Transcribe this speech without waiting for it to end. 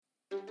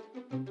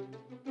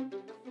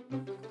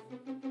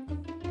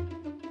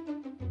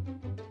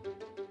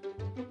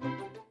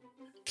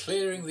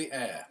Clearing the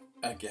air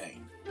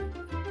again.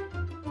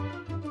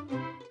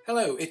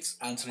 Hello, it's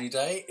Anthony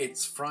Day,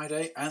 it's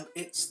Friday, and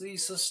it's the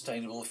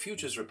Sustainable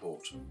Futures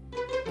Report.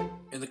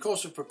 In the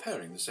course of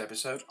preparing this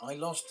episode, I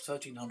lost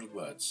 1,300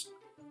 words.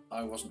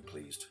 I wasn't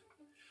pleased.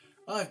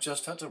 I've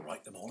just had to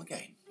write them all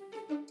again.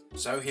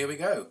 So here we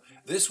go.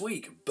 This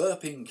week,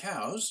 burping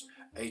cows,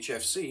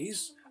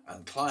 HFCs,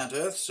 and Client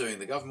Earth suing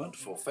the government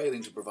for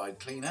failing to provide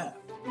clean air.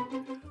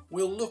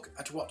 We'll look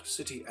at what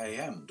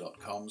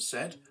cityam.com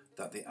said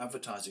that the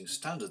Advertising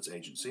Standards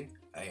Agency,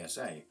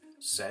 ASA,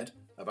 said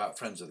about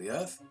Friends of the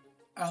Earth,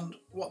 and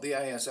what the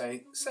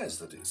ASA says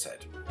that it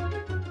said.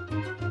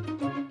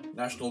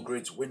 National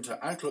Grid's Winter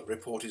Outlook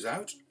report is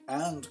out,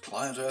 and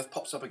Client Earth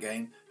pops up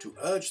again to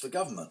urge the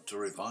government to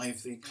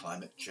revive the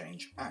Climate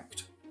Change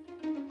Act.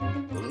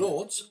 The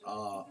Lords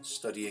are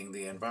studying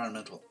the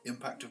environmental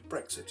impact of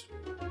Brexit.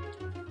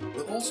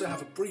 We'll also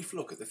have a brief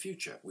look at the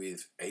future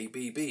with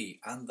ABB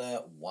and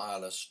their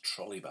wireless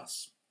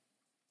trolleybus.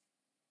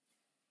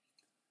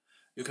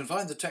 You can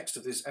find the text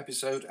of this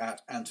episode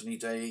at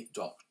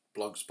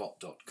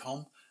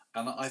anthonyday.blogspot.com,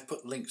 and I've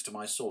put links to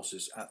my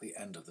sources at the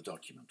end of the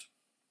document.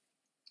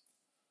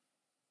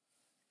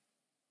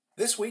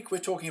 This week we're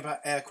talking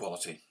about air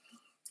quality,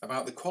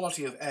 about the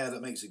quality of air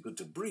that makes it good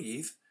to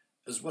breathe,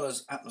 as well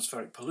as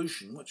atmospheric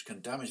pollution which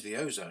can damage the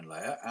ozone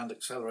layer and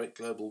accelerate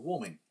global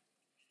warming.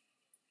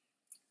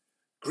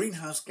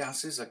 Greenhouse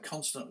gases are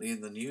constantly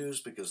in the news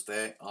because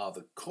they are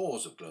the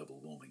cause of global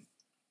warming.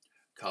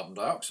 Carbon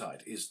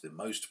dioxide is the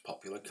most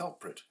popular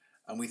culprit,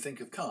 and we think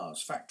of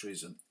cars,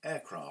 factories and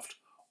aircraft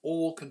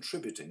all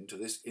contributing to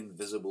this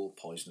invisible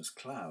poisonous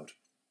cloud.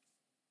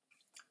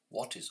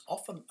 What is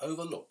often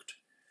overlooked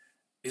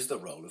is the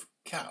role of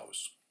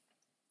cows.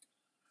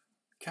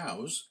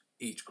 Cows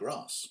eat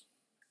grass.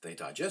 They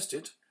digest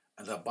it,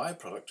 and a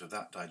byproduct of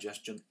that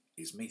digestion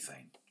is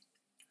methane.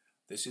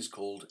 This is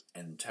called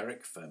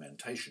enteric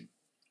fermentation.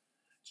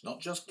 It's not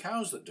just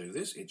cows that do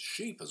this, it's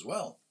sheep as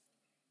well,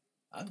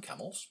 and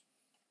camels.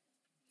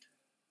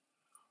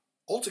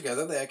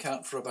 Altogether, they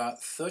account for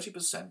about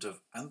 30% of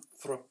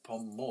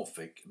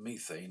anthropomorphic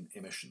methane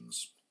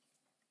emissions.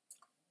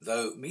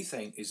 Though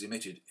methane is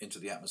emitted into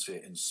the atmosphere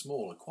in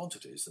smaller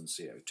quantities than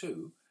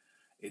CO2,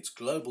 its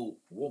global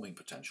warming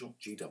potential,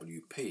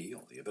 GWP,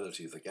 or the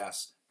ability of the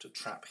gas to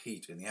trap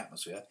heat in the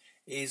atmosphere,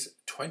 is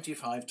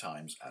 25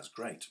 times as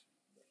great.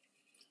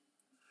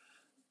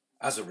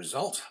 As a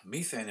result,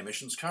 methane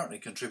emissions currently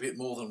contribute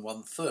more than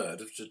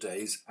 1/3 of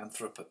today's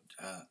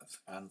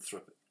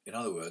in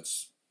other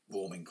words,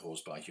 warming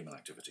caused by human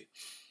activity.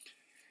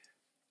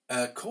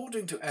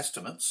 According to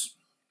estimates,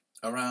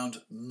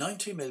 around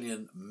 90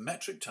 million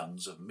metric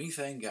tons of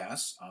methane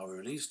gas are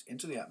released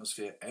into the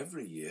atmosphere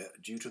every year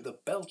due to the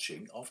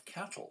belching of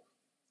cattle.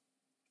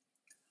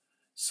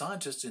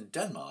 Scientists in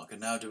Denmark are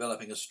now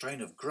developing a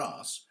strain of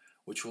grass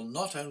which will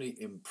not only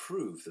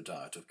improve the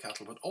diet of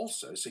cattle but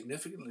also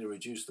significantly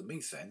reduce the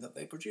methane that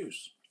they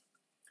produce.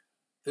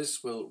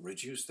 This will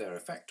reduce their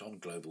effect on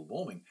global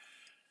warming,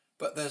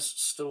 but there's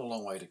still a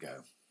long way to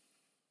go.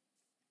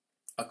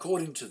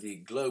 According to the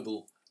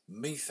Global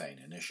Methane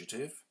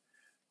Initiative,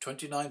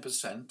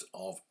 29%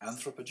 of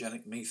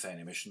anthropogenic methane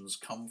emissions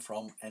come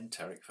from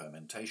enteric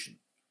fermentation.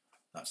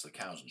 That's the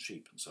cows and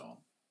sheep and so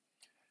on.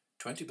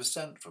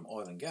 20% from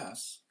oil and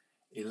gas,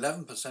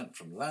 11%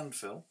 from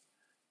landfill,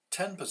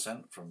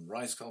 10% from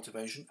rice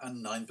cultivation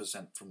and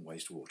 9% from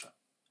wastewater.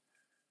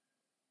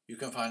 You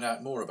can find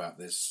out more about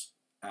this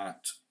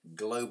at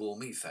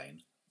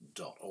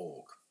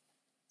globalmethane.org.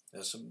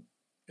 There's some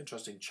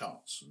interesting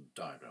charts and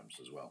diagrams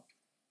as well.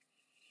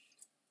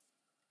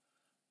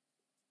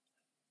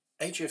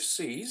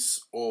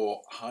 HFCs,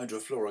 or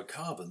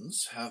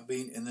hydrofluorocarbons, have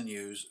been in the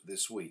news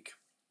this week.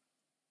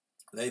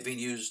 They've been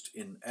used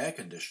in air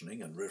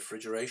conditioning and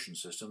refrigeration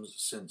systems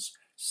since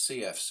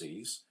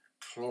CFCs,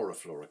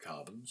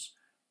 chlorofluorocarbons,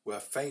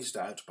 were phased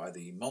out by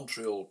the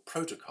Montreal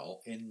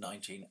Protocol in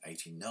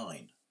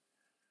 1989.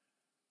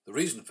 The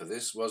reason for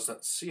this was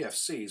that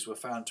CFCs were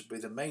found to be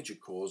the major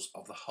cause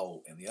of the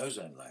hole in the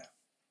ozone layer.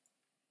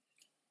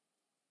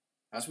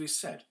 As we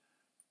said,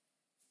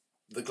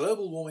 the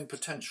global warming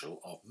potential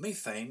of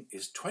methane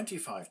is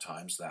 25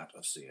 times that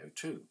of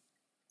CO2.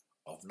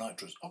 Of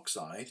nitrous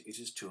oxide, it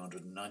is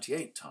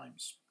 298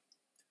 times.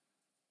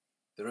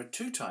 There are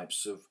two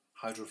types of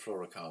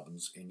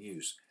hydrofluorocarbons in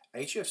use: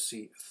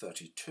 HFC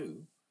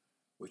 32,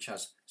 which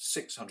has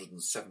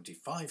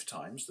 675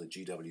 times the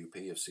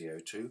GWP of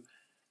CO2,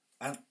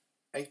 and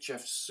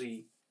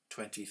HFC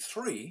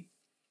 23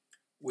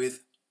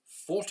 with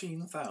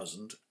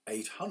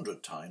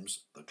 14,800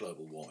 times the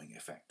global warming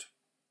effect.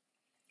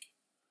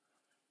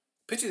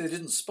 Pity they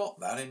didn't spot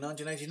that in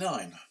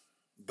 1989,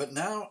 but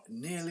now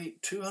nearly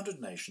 200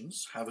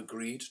 nations have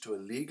agreed to a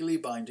legally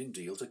binding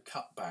deal to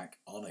cut back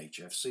on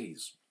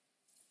HFCs.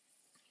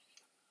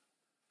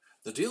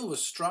 The deal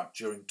was struck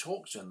during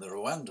talks in the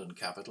Rwandan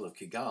capital of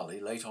Kigali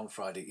late on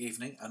Friday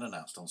evening and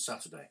announced on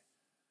Saturday.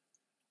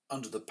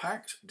 Under the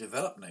pact,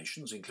 developed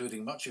nations,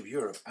 including much of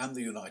Europe and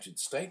the United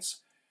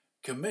States,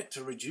 commit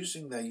to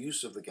reducing their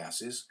use of the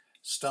gases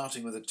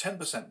starting with a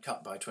 10%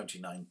 cut by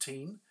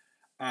 2019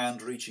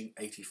 and reaching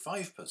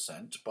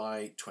 85%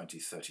 by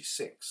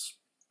 2036.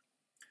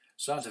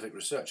 Scientific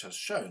research has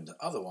shown that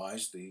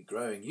otherwise the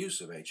growing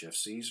use of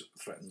HFCs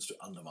threatens to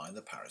undermine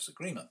the Paris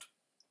Agreement.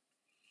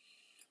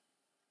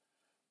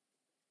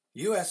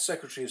 US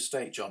Secretary of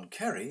State John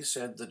Kerry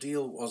said the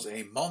deal was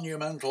a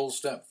monumental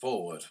step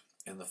forward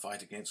in the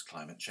fight against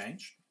climate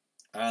change,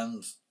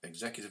 and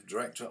Executive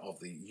Director of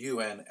the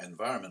UN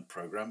Environment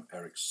Programme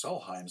Eric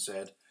Solheim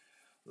said,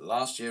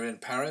 "Last year in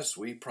Paris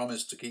we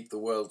promised to keep the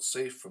world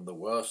safe from the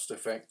worst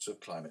effects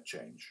of climate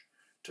change.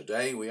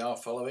 Today we are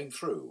following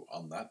through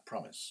on that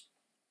promise."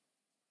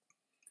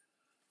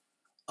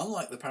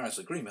 Unlike the Paris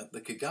Agreement,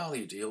 the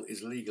Kigali deal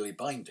is legally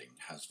binding,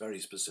 has very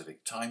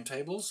specific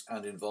timetables,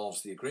 and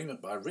involves the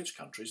agreement by rich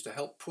countries to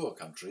help poor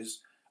countries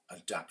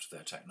adapt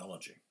their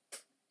technology.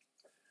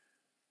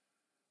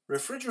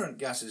 Refrigerant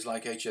gases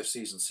like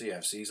HFCs and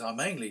CFCs are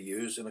mainly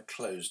used in a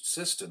closed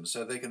system,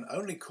 so they can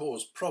only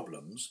cause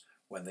problems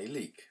when they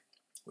leak,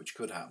 which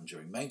could happen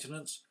during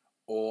maintenance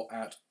or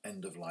at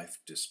end-of-life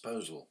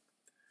disposal.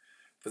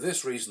 For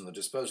this reason, the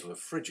disposal of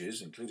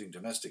fridges, including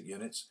domestic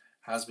units,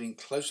 has been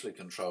closely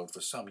controlled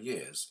for some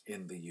years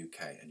in the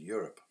UK and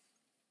Europe.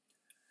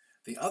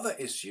 The other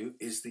issue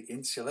is the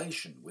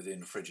insulation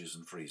within fridges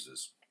and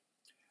freezers.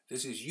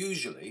 This is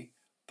usually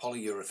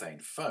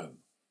polyurethane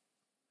foam,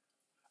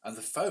 and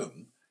the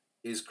foam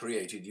is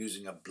created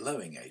using a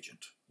blowing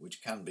agent,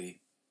 which can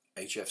be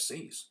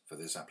HFCs for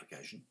this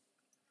application.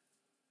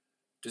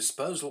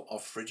 Disposal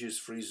of fridges,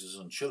 freezers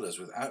and chillers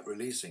without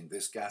releasing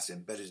this gas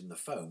embedded in the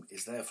foam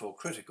is therefore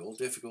critical,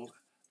 difficult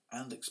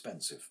and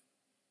expensive.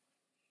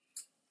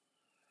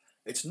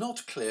 It's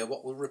not clear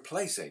what will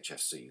replace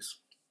HFCs.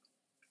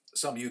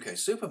 Some UK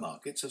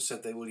supermarkets have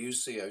said they will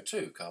use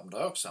CO2, carbon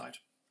dioxide.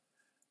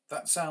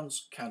 That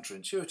sounds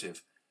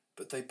counterintuitive,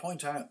 but they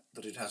point out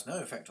that it has no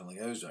effect on the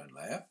ozone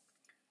layer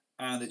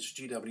and its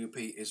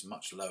GWP is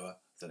much lower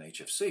than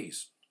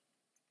HFCs.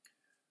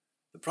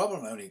 The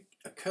problem only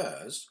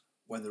occurs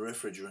when the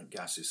refrigerant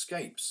gas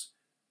escapes,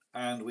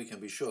 and we can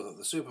be sure that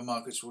the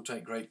supermarkets will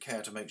take great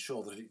care to make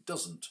sure that it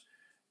doesn't.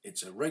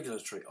 It's a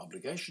regulatory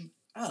obligation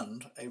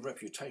and a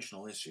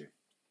reputational issue.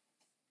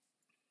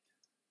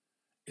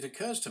 It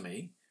occurs to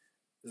me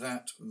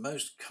that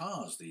most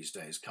cars these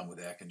days come with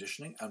air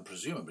conditioning, and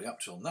presumably up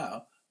till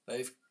now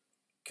they've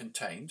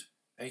contained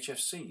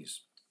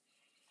HFCs.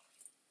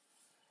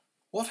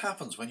 What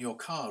happens when your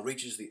car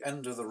reaches the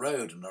end of the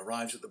road and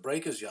arrives at the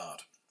breaker's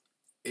yard?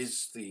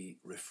 Is the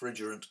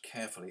refrigerant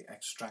carefully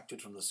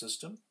extracted from the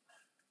system,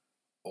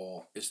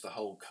 or is the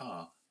whole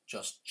car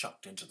just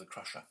chucked into the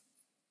crusher?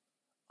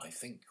 I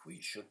think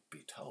we should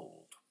be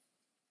told.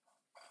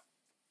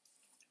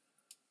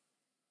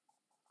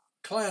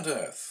 Client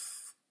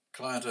Earth,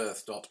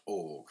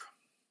 clientearth.org.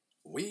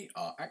 We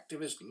are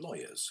activist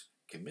lawyers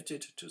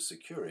committed to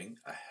securing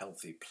a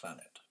healthy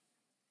planet.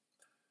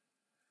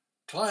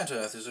 Client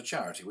Earth is a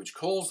charity which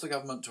calls the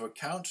government to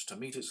account to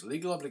meet its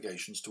legal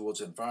obligations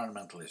towards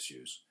environmental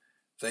issues.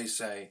 They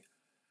say,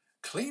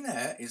 clean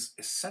air is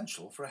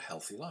essential for a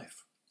healthy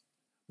life.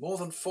 More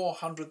than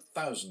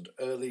 400,000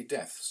 early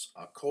deaths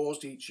are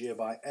caused each year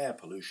by air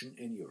pollution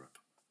in Europe.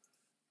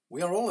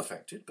 We are all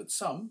affected, but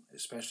some,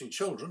 especially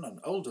children and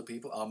older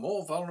people, are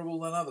more vulnerable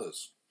than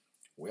others.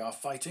 We are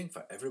fighting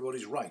for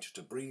everybody's right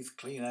to breathe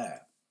clean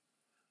air.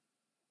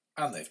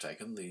 And they've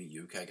taken the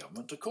UK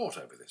government to court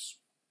over this.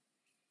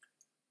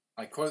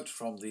 I quote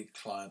from the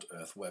Client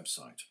Earth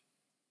website.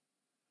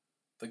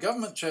 The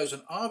government chose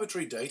an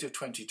arbitrary date of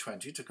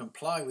 2020 to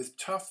comply with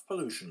tough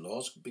pollution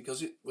laws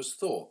because it was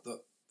thought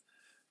that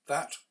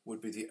that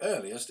would be the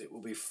earliest it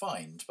will be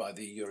fined by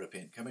the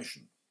European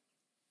Commission.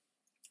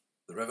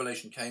 The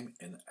revelation came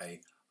in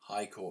a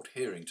High Court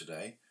hearing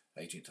today,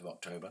 18th of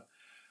October,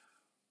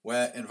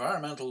 where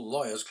environmental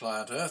lawyers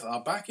Client Earth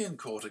are back in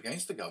court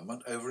against the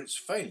government over its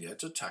failure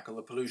to tackle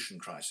the pollution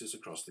crisis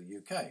across the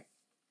UK.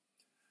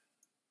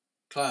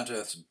 Client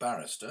Earth's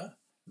barrister,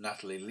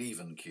 Natalie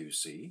Leven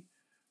QC,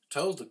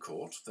 told the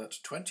court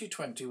that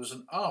 2020 was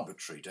an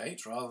arbitrary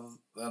date rather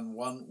than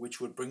one which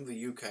would bring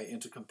the UK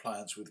into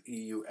compliance with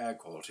EU air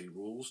quality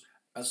rules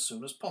as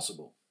soon as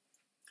possible.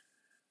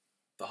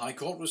 The High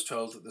Court was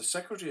told that the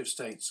Secretary of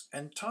State's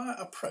entire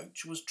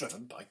approach was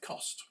driven by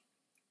cost.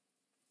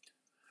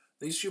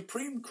 The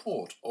Supreme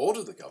Court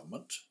ordered the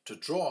government to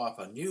draw up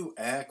a new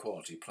air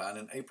quality plan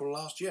in April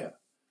last year,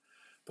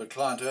 but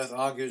Client Earth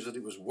argues that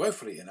it was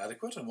woefully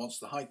inadequate and wants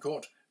the High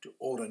Court to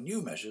order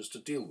new measures to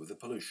deal with the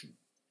pollution.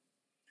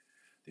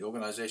 The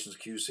organisation's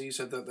QC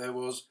said that there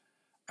was,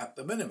 at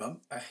the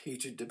minimum, a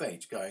heated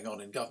debate going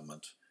on in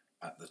government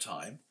at the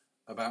time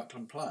about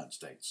compliance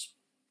dates.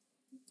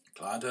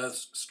 Client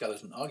Earth's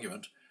skeleton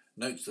argument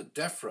notes that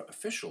DEFRA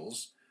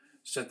officials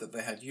said that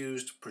they had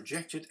used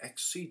projected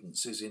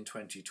exceedances in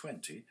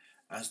 2020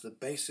 as the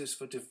basis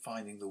for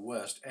defining the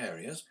worst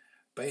areas,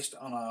 based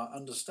on our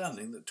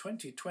understanding that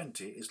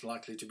 2020 is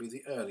likely to be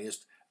the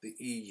earliest the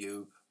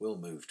EU will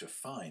move to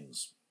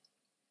fines.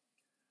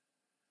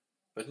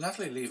 But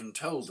Natalie Leven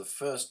told the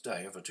first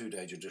day of a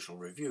 2-day judicial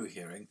review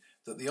hearing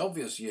that the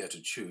obvious year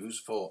to choose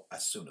for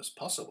as soon as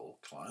possible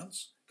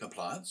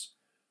compliance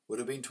would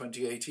have been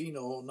 2018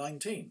 or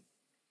 19.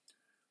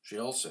 She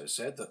also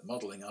said that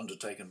modelling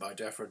undertaken by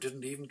DEFRA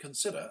didn't even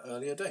consider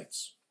earlier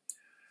dates.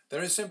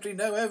 There is simply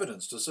no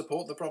evidence to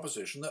support the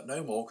proposition that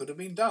no more could have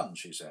been done,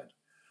 she said.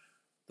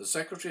 The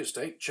Secretary of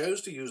State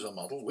chose to use a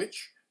model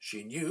which,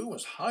 she knew,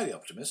 was highly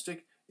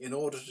optimistic in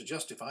order to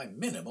justify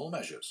minimal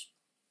measures.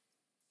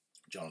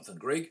 Jonathan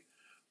Grigg,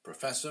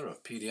 Professor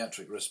of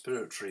Paediatric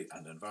Respiratory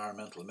and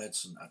Environmental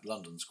Medicine at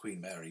London's Queen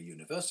Mary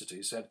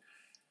University, said,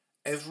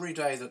 "Every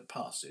day that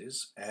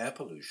passes, air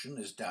pollution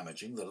is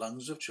damaging the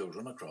lungs of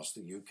children across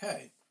the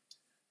UK.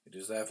 It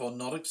is therefore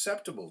not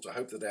acceptable to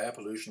hope that air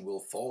pollution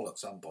will fall at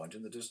some point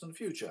in the distant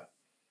future.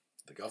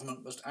 The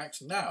government must act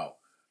now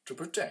to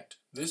protect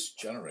this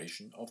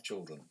generation of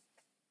children."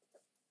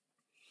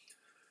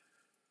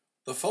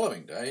 The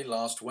following day,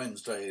 last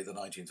Wednesday, the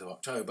 19th of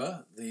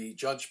October, the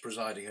judge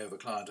presiding over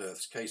Client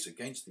Earth's case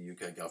against the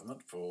UK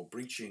government for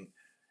breaching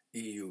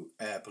EU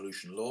air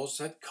pollution laws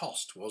said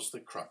cost was the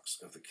crux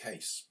of the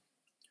case.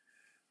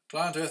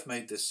 Client Earth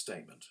made this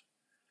statement.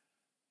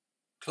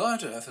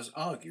 Client Earth has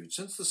argued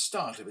since the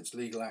start of its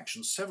legal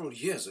action several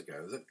years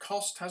ago that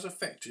cost has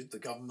affected the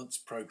government's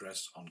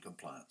progress on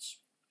compliance.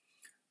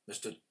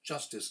 Mr.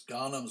 Justice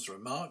Garnham's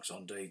remarks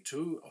on day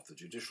 2 of the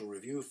judicial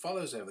review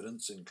follows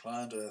evidence in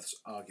Client Earth's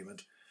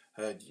argument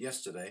heard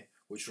yesterday,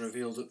 which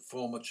revealed that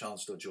former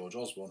Chancellor George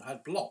Osborne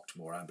had blocked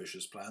more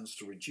ambitious plans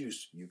to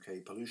reduce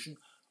UK pollution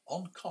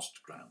on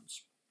cost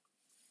grounds.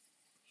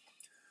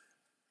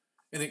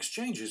 In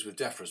exchanges with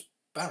DEFRA's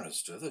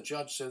barrister, the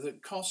judge said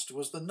that cost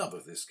was the nub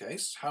of this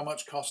case, how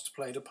much cost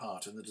played a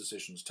part in the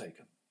decisions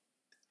taken.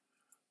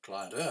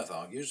 Client Earth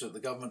argues that the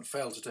government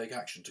failed to take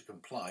action to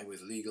comply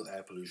with legal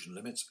air pollution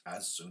limits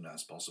as soon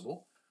as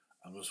possible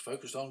and was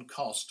focused on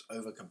cost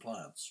over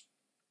compliance.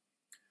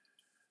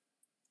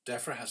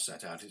 DEFRA has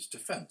set out its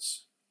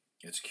defence.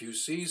 Its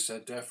QC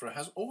said DEFRA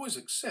has always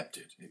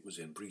accepted it was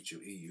in breach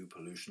of EU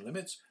pollution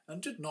limits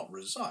and did not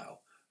resile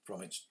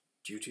from its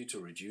duty to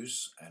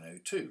reduce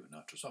NO2,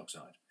 nitrous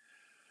oxide.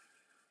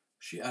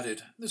 She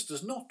added, "This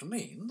does not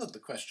mean that the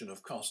question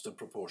of cost and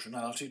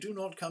proportionality do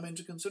not come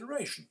into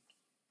consideration."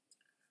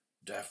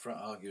 DEFRA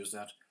argues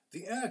that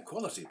the air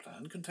quality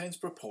plan contains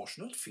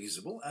proportionate,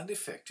 feasible and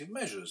effective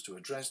measures to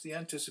address the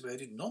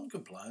anticipated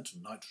non-compliant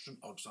nitrogen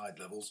oxide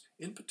levels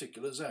in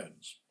particular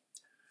zones.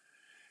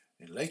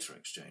 In later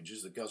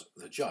exchanges,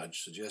 the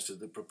judge suggested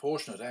that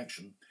proportionate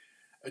action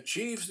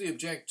achieves the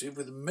objective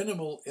with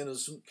minimal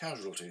innocent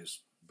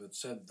casualties, but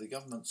said the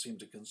government seemed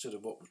to consider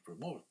what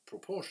was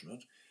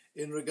proportionate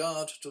in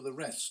regard to the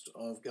rest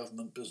of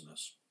government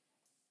business.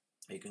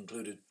 He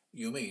concluded,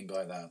 "You mean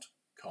by that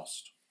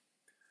cost."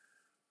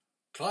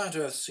 Client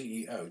Earth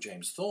CEO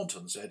James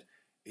Thornton said,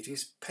 "It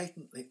is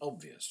patently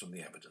obvious from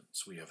the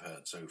evidence we have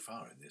heard so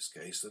far in this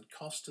case that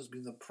cost has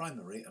been the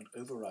primary and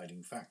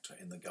overriding factor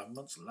in the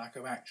government's lack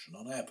of action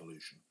on air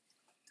pollution.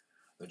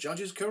 The judge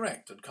is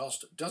correct that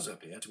cost does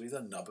appear to be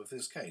the nub of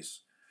this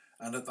case,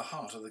 and at the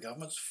heart of the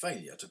government's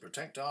failure to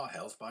protect our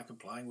health by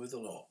complying with the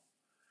law.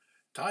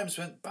 Time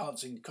spent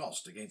balancing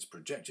cost against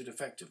projected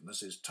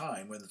effectiveness is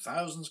time when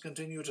thousands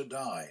continue to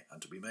die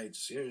and to be made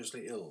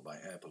seriously ill by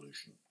air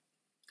pollution.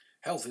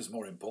 Health is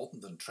more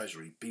important than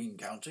Treasury bean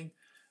counting,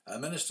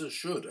 and ministers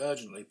should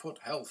urgently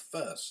put health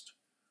first.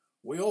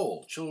 We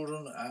all,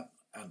 children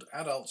and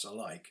adults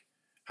alike,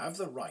 have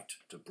the right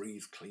to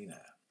breathe clean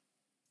air."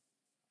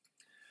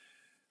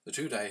 The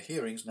 2-day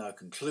hearings now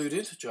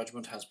concluded.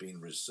 Judgment has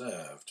been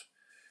reserved.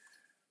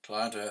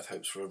 Client Earth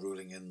hopes for a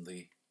ruling in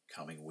the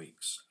coming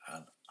weeks,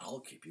 and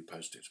I'll keep you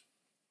posted.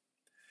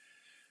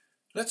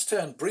 Let's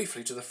turn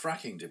briefly to the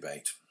fracking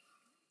debate.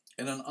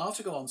 In an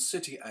article on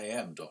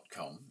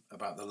cityam.com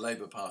about the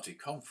Labour Party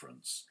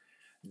conference,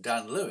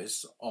 Dan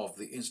Lewis of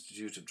the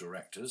Institute of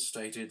Directors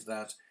stated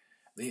that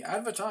the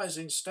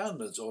Advertising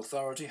Standards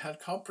Authority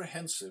had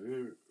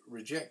comprehensively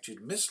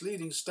rejected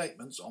misleading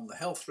statements on the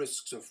health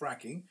risks of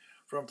fracking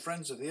from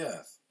Friends of the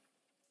Earth.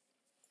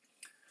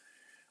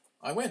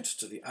 I went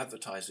to the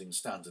Advertising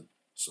Standards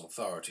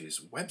Authority's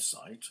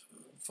website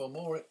for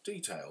more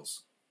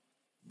details,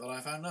 but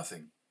I found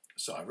nothing,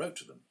 so I wrote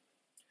to them.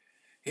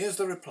 Here's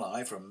the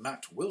reply from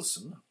Matt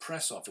Wilson,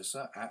 press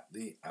officer at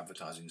the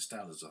Advertising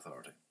Standards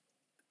Authority.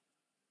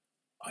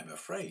 "I'm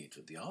afraid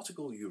that the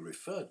article you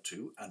referred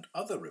to and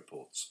other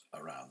reports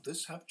around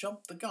this have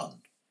jumped the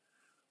gun.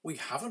 We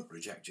haven't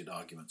rejected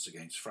arguments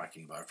against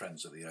fracking by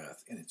Friends of the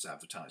Earth in its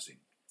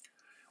advertising.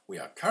 We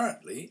are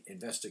currently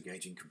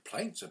investigating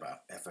complaints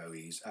about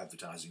FOE's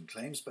advertising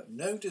claims, but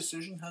no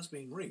decision has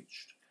been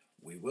reached.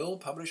 We will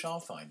publish our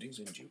findings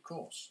in due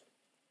course."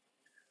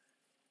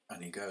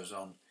 And he goes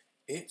on,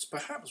 "It's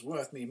perhaps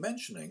worth me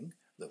mentioning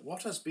that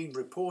what has been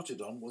reported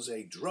on was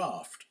a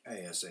draft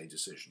ASA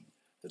decision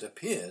that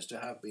appears to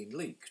have been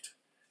leaked.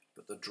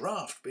 But the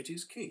draft bit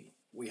is key.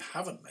 We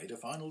haven't made a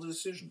final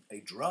decision.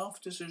 A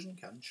draft decision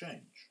can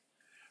change.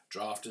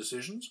 Draft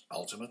decisions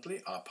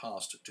ultimately are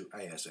passed to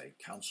ASA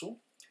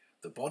Council,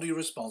 the body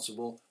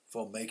responsible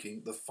for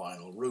making the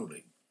final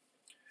ruling.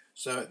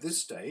 So at this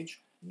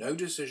stage, no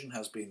decision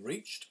has been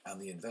reached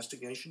and the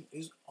investigation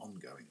is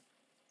ongoing.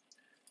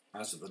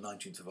 As of the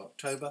 19th of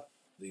October,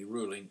 the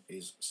ruling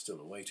is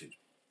still awaited.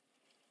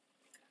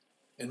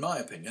 In my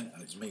opinion,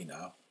 and it's me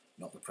now,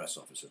 not the press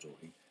officer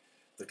talking,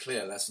 the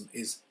clear lesson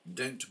is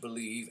don't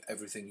believe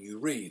everything you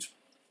read,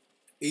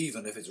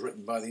 even if it's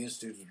written by the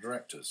Institute of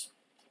Directors.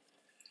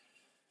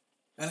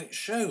 And it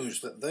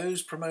shows that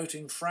those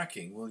promoting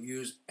fracking will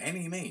use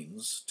any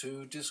means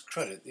to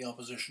discredit the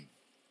opposition.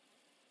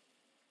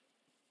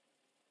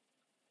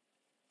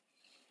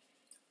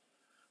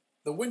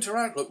 The Winter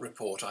Outlook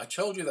Report, I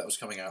told you that was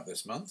coming out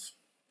this month.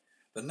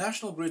 The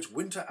National Grid's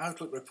Winter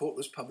Outlook Report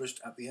was published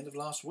at the end of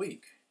last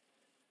week.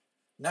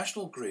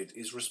 National Grid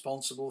is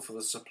responsible for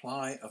the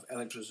supply of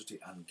electricity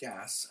and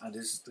gas and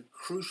is the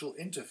crucial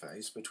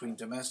interface between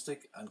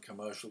domestic and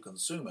commercial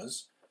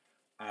consumers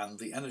and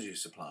the energy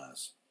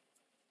suppliers.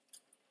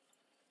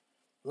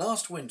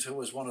 Last winter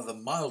was one of the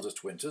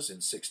mildest winters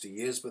in 60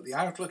 years, but the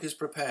outlook is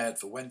prepared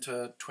for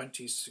winter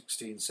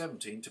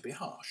 2016-17 to be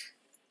harsh.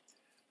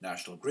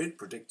 National Grid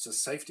predicts a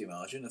safety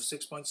margin of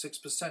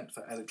 6.6%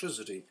 for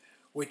electricity,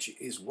 which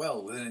is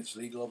well within its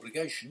legal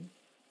obligation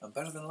and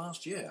better than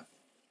last year.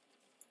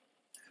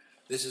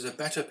 This is a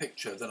better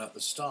picture than at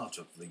the start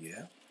of the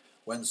year,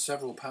 when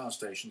several power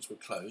stations were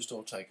closed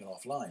or taken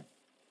offline.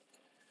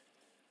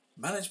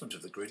 Management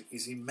of the grid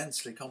is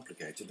immensely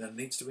complicated and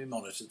needs to be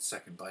monitored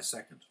second by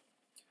second.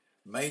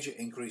 Major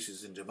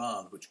increases in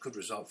demand which could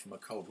result from a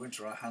cold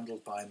winter are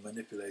handled by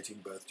manipulating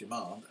both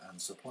demand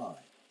and supply.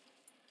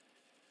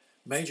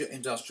 Major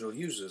industrial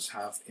users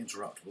have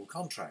interruptible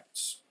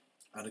contracts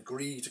and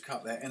agree to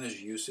cut their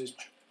energy usage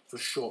for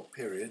short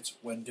periods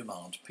when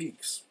demand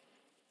peaks.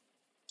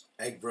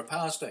 Eggborough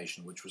Power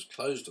Station, which was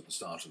closed at the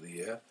start of the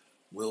year,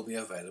 will be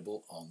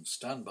available on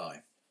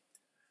standby.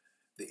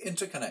 The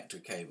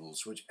interconnector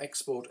cables which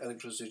export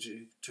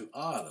electricity to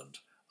Ireland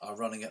are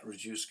running at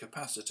reduced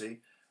capacity,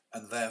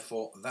 and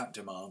therefore that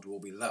demand will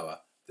be lower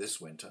this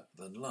winter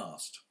than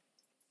last.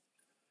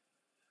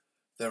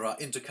 There are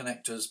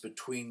interconnectors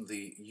between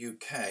the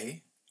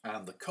UK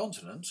and the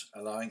continent,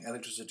 allowing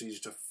electricity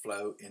to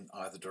flow in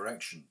either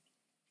direction.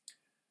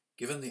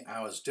 Given the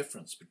hours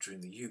difference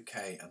between the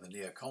UK and the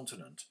near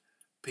continent,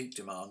 peak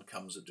demand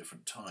comes at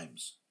different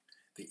times.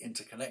 The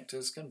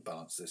interconnectors can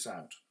balance this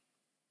out.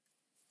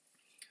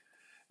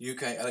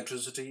 UK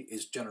electricity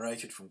is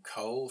generated from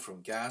coal,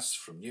 from gas,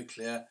 from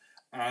nuclear,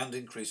 and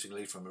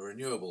increasingly from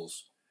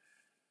renewables.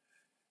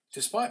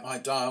 Despite my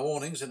dire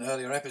warnings in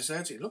earlier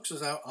episodes, it looks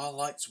as though our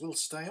lights will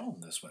stay on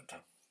this winter.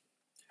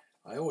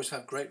 I always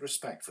have great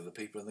respect for the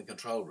people in the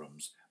control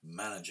rooms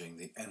managing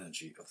the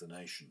energy of the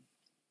nation.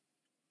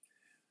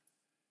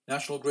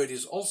 National Grid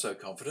is also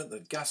confident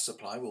that gas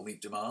supply will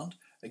meet demand.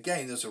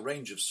 Again, there's a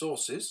range of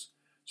sources,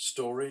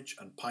 storage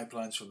and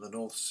pipelines from the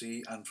North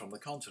Sea and from the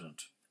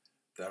continent.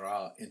 There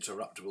are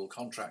interruptible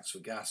contracts for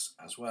gas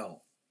as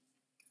well.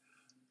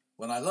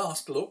 When I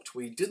last looked,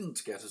 we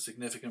didn't get a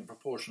significant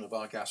proportion of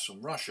our gas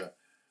from Russia,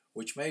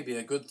 which may be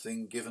a good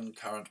thing given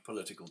current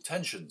political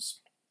tensions.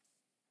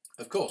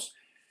 Of course,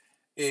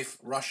 if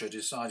Russia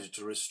decided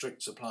to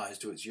restrict supplies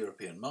to its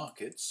European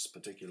markets,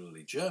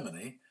 particularly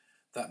Germany,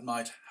 that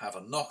might have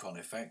a knock-on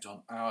effect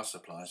on our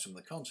supplies from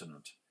the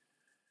continent.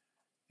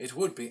 It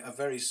would be a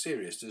very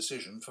serious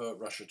decision for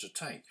Russia to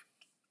take.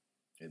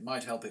 It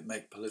might help it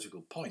make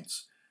political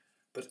points,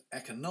 but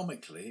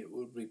economically it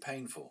would be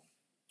painful.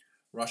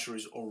 Russia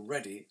is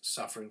already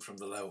suffering from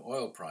the low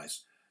oil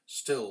price,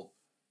 still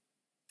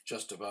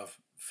just above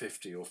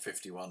 $50 or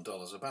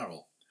 $51 a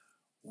barrel.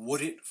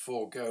 Would it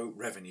forego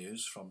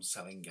revenues from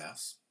selling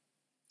gas?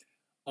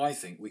 I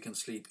think we can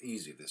sleep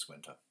easy this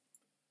winter.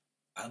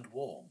 And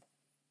warm.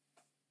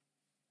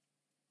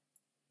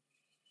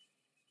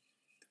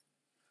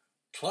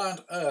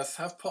 Client Earth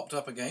have popped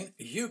up again.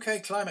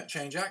 UK Climate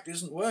Change Act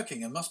isn't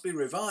working and must be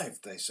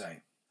revived, they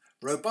say.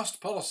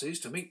 Robust policies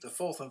to meet the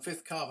fourth and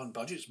fifth carbon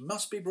budgets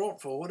must be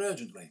brought forward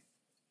urgently.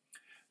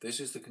 This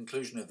is the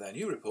conclusion of their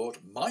new report,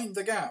 Mind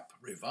the Gap,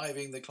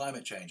 Reviving the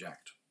Climate Change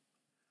Act.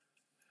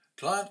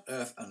 Client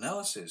Earth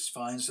analysis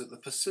finds that the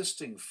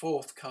persisting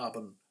fourth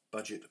carbon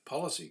budget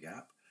policy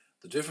gap,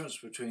 the difference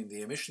between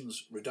the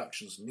emissions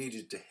reductions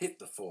needed to hit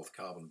the fourth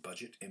carbon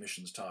budget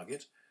emissions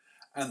target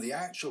and the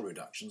actual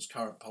reductions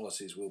current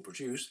policies will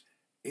produce,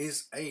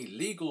 is a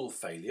legal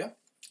failure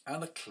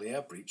and a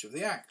clear breach of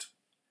the Act.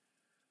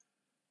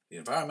 The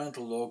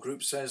Environmental Law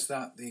Group says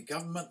that the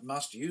government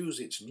must use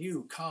its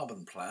new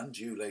carbon plan,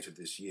 due later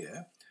this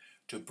year,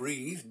 to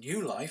breathe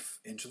new life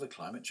into the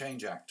Climate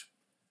Change Act.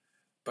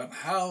 But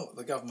how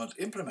the government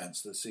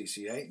implements the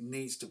CCA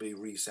needs to be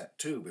reset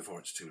too before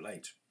it's too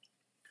late.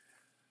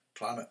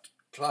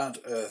 Client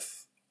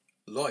Earth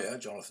lawyer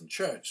Jonathan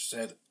Church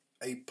said,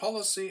 "A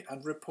policy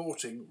and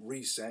reporting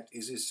reset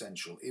is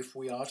essential if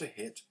we are to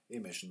hit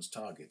emissions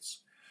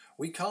targets.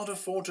 We can't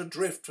afford to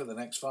drift for the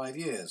next 5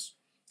 years,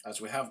 as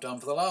we have done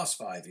for the last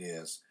 5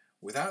 years,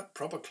 without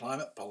proper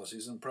climate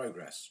policies and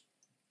progress."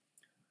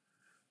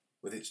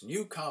 With its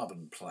new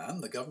carbon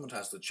plan, the government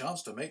has the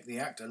chance to make the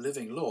Act a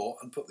living law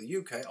and put the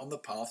UK on the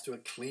path to a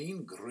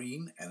clean,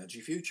 green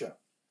energy future.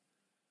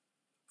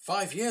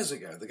 5 years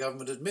ago, the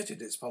government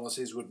admitted its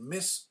policies would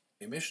miss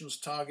emissions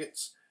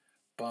targets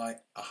by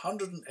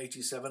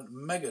 187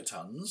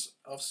 megatons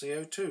of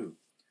CO2,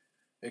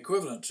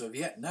 equivalent to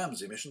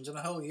Vietnam's emissions in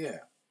a whole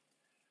year.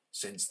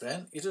 Since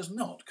then, it has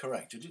not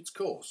corrected its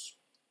course.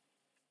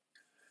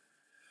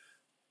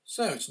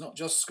 So it's not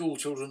just school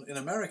children in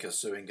America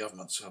suing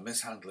governments for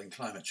mishandling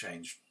climate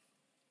change.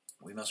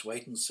 We must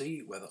wait and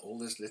see whether all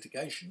this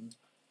litigation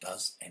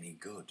does any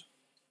good.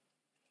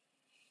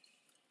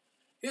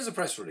 Here's a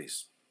press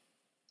release.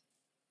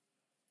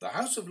 The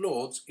House of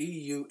Lords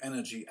EU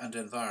Energy and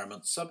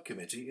Environment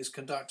Subcommittee is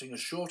conducting a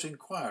short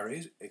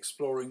inquiry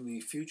exploring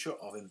the future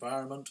of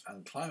environment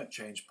and climate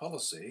change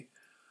policy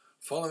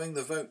following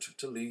the vote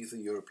to leave the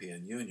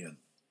European Union.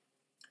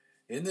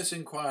 In this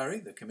inquiry,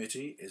 the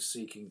committee is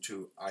seeking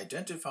to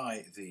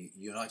identify the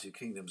United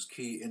Kingdom's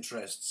key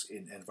interests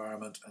in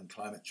environment and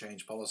climate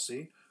change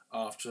policy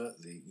after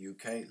the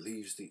UK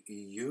leaves the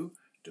EU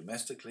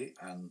domestically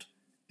and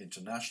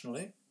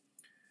internationally,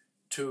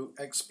 to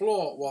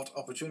explore what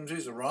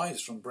opportunities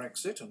arise from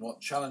Brexit and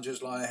what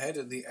challenges lie ahead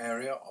in the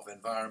area of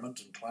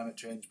environment and climate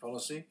change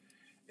policy,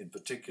 in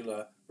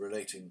particular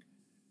relating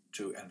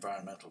to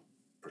environmental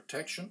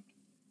protection,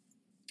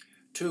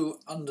 to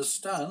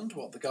understand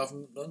what the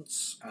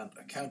governance and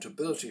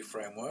accountability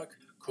framework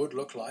could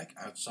look like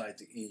outside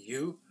the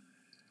EU,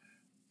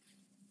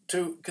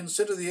 to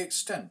consider the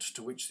extent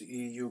to which the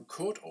EU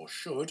could or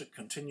should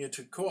continue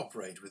to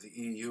cooperate with the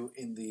EU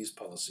in these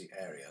policy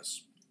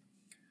areas.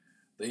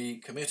 The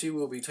committee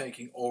will be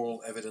taking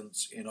oral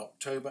evidence in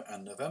October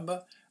and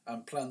November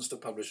and plans to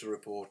publish a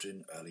report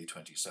in early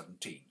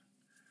 2017.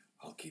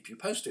 I'll keep you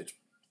posted.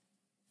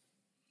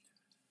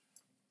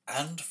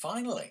 And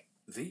finally,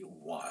 the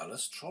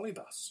wireless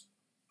trolleybus.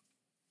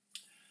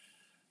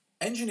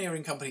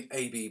 Engineering company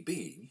ABB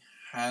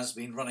has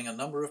been running a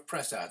number of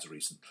press ads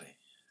recently.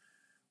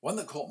 One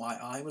that caught my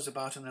eye was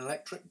about an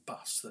electric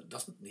bus that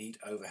doesn't need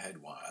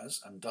overhead wires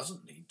and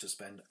doesn't need to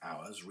spend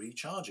hours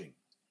recharging.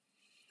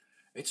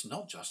 It's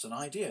not just an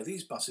idea.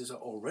 These buses are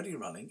already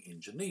running in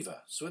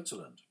Geneva,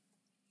 Switzerland.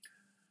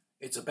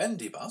 It's a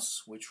bendy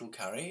bus which will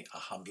carry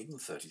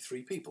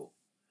 133 people.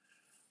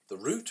 The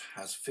route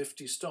has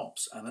 50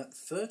 stops, and at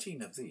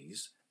 13 of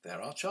these there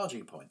are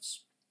charging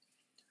points.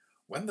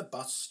 When the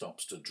bus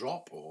stops to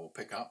drop or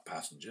pick up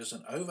passengers,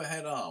 an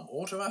overhead arm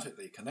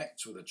automatically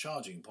connects with a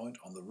charging point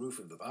on the roof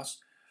of the bus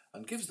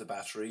and gives the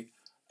battery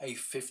a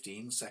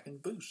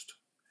 15-second boost.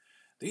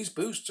 These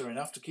boosts are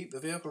enough to keep the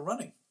vehicle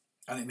running,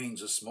 and it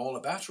means a smaller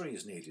battery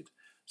is needed,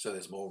 so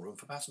there's more room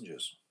for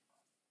passengers.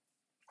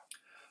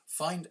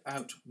 Find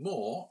out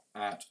more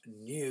at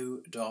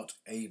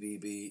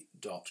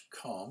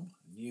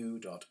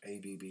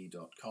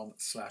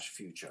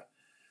new.abb.com/future.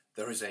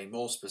 There is a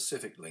more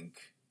specific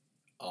link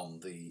on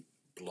the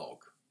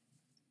blog.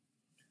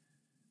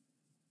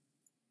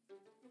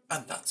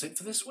 And that's it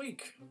for this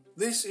week.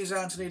 This is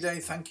Anthony Day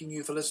thanking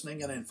you for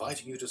listening and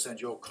inviting you to send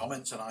your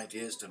comments and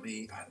ideas to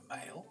me at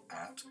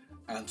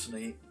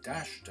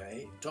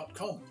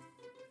mail@anthony-day.com.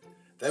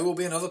 There will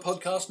be another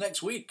podcast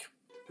next week.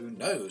 Who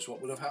knows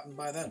what will have happened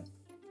by then?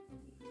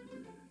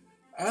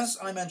 As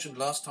I mentioned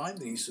last time,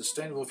 the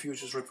Sustainable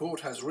Futures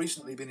Report has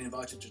recently been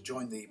invited to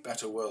join the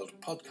Better World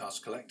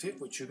Podcast Collective,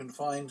 which you can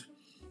find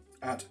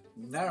at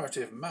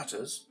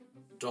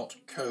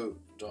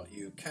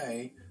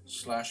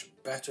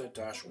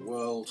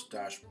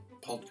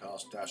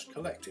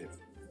narrativematters.co.uk/better-world-podcast-collective.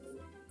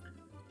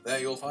 There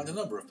you'll find a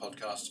number of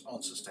podcasts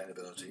on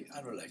sustainability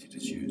and related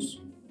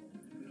issues.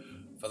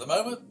 For the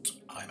moment,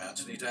 I'm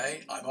Anthony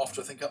Day. I'm off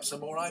to think up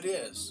some more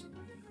ideas.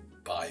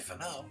 Bye for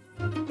now.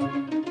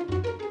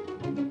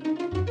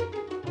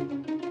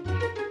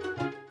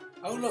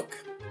 Oh look,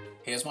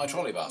 here's my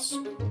trolley bus.